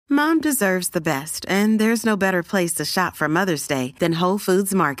Mom deserves the best, and there's no better place to shop for Mother's Day than Whole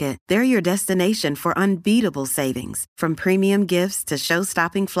Foods Market. They're your destination for unbeatable savings, from premium gifts to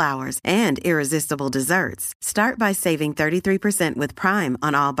show-stopping flowers and irresistible desserts. Start by saving 33% with Prime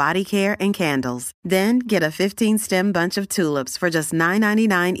on all body care and candles. Then get a 15-stem bunch of tulips for just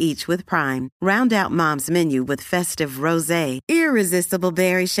 $9.99 each with Prime. Round out Mom's menu with festive rosé, irresistible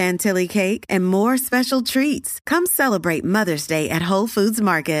berry chantilly cake, and more special treats. Come celebrate Mother's Day at Whole Foods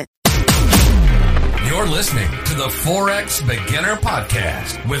Market. You're listening to the Forex Beginner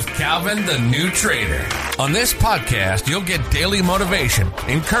Podcast with Calvin the New Trader. On this podcast, you'll get daily motivation,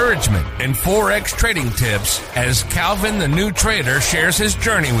 encouragement, and Forex trading tips as Calvin the New Trader shares his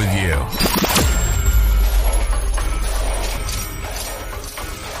journey with you.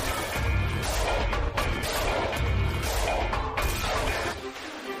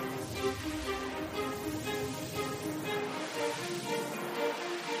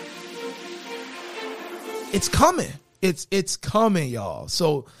 It's coming. It's coming, y'all.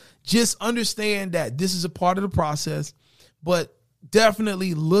 So just understand that this is a part of the process, but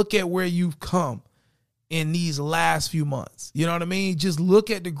definitely look at where you've come in these last few months. You know what I mean? Just look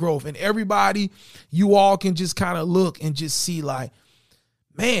at the growth, and everybody, you all can just kind of look and just see like,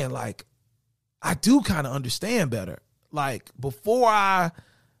 man, like I do kind of understand better. Like before I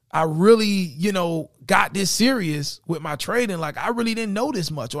really, got this serious with my trading, like I really didn't know this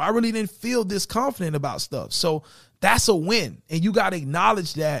much, or I really didn't feel this confident about stuff. So that's a win. And you got to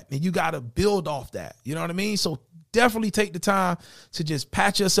acknowledge that, and you got to build off that. You know what I mean? So definitely take the time to just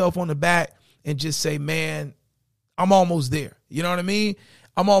pat yourself on the back and just say, man, I'm almost there. You know what I mean?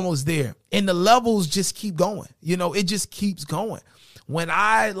 I'm almost there. And the levels just keep going. It just keeps going. When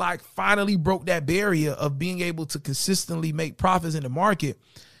I finally broke that barrier of being able to consistently make profits in the market,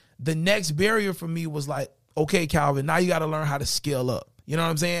 the next barrier for me was like, okay, Calvin, now you got to learn how to scale up. You know what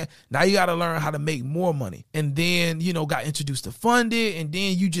I'm saying? Now you got to learn how to make more money. And then, got introduced to Funded, and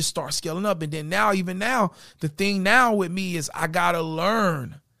then you just start scaling up. And then even now, the thing now with me is I got to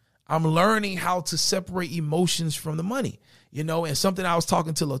learn. I'm learning how to separate emotions from the money, and something I was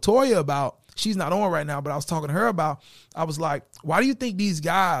talking to LaToya about, she's not on right now, but I was talking to her about, I was like, why do you think these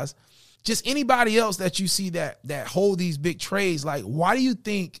guys, just anybody else that you see that hold these big trades, like, why do you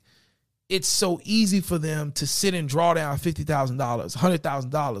think it's so easy for them to sit and draw down $50,000,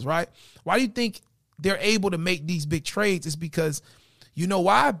 $100,000, right? Why do you think they're able to make these big trades? It's because, you know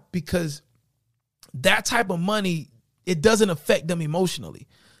why? Because that type of money, it doesn't affect them emotionally.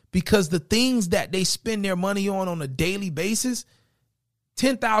 Because the things that they spend their money on a daily basis,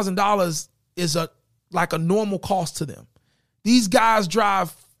 $10,000 is like a normal cost to them. These guys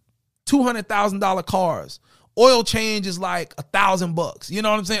drive $200,000 cars. Oil change is like $1,000. You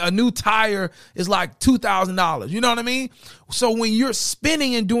know what I'm saying? A new tire is like $2,000. You know what I mean? So when you're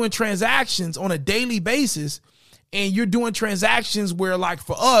spending and doing transactions on a daily basis, and you're doing transactions where, like,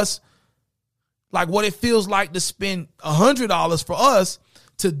 for us, like what it feels like to spend $100 for us,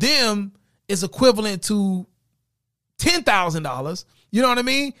 to them is equivalent to $10,000. You know what I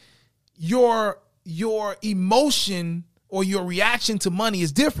mean? Your emotion or your reaction to money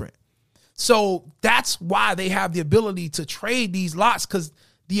is different. So that's why they have the ability to trade these lots, because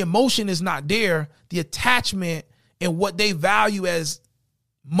the emotion is not there. The attachment and what they value as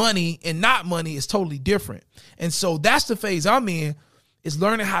money and not money is totally different. And so that's the phase I'm in, is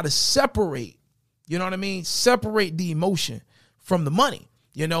learning how to separate, you know what I mean? Separate the emotion from the money,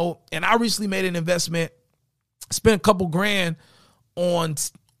 And I recently made an investment, spent a couple grand on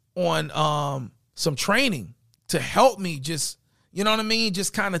some training to help me just, you know what I mean?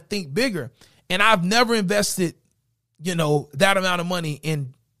 Just kind of think bigger. And I've never invested, that amount of money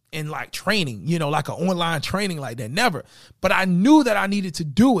in like training, like an online training like that. Never. But I knew that I needed to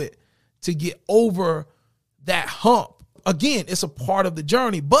do it to get over that hump. Again, it's a part of the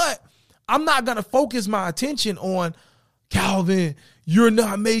journey, but I'm not going to focus my attention on, Calvin, you're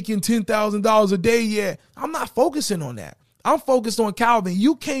not making $10,000 a day yet. I'm not focusing on that. I'm focused on, Calvin,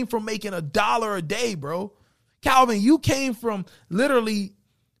 you came from making $1 a day, bro. Calvin, you came from literally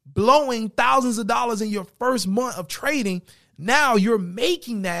blowing thousands of dollars in your first month of trading. Now you're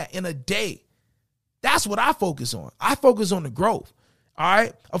making that in a day. That's what I focus on. I focus on the growth. All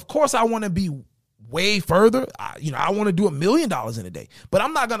right. Of course, I want to be way further. I want to do $1 million in a day, but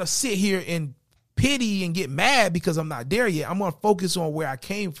I'm not going to sit here and pity and get mad because I'm not there yet. I'm going to focus on where I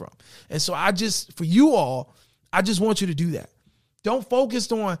came from. And so for you all, I just want you to do that. Don't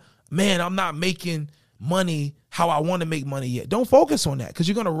focus on, man, I'm not making money how I want to make money yet. Don't focus on that, because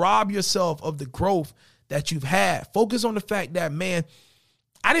you're going to rob yourself of the growth that you've had. Focus on the fact that, man,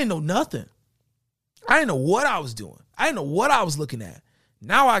 I didn't know nothing. I didn't know what I was doing. I didn't know what I was looking at.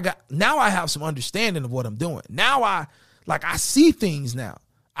 Now I have some understanding of what I'm doing. Now I see things now.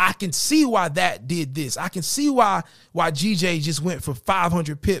 I can see why that did this. I can see why GJ just went for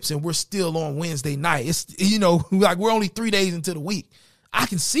 500 pips and we're still on Wednesday night. It's, like we're only 3 days into the week. I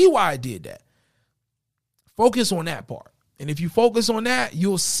can see why I did that. Focus on that part. And if you focus on that,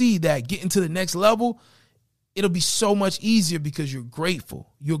 you'll see that getting to the next level, it'll be so much easier because you're grateful.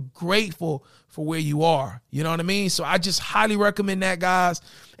 You're grateful for where you are. You know what I mean? So I just highly recommend that, guys.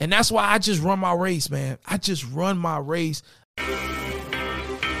 And that's why I just run my race, man. I just run my race.